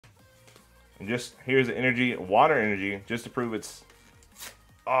And just, here's the energy, water energy, just to prove it's,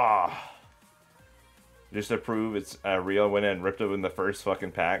 just to prove it's real. I went in and ripped open the first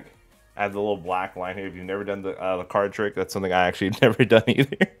fucking pack. I have the little black line here. If you've never done the card trick, that's something I actually never done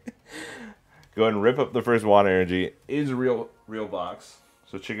either. Go ahead and rip up the first water energy. It is a real box.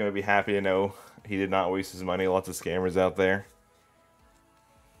 So Chicken would be happy to know he did not waste his money. Lots of scammers out there.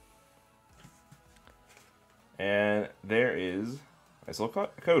 And there is a nice little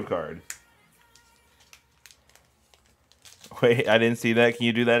code card. Wait, I didn't see that. Can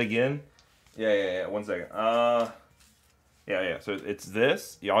you do that again? Yeah. 1 second. Yeah. So it's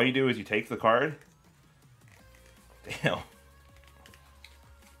this. All you do is you take the card. Damn.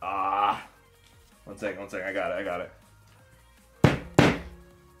 1 second. I got it.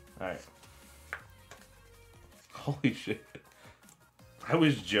 Alright. Holy shit. I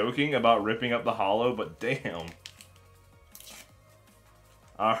was joking about ripping up the holo, but damn.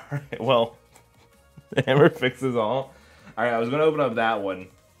 Alright, well. The hammer fixes all. Alright, I was gonna open up that one.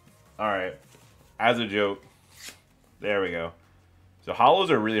 Alright. As a joke. There we go. So holos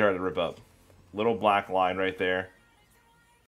are really hard to rip up. Little black line right there.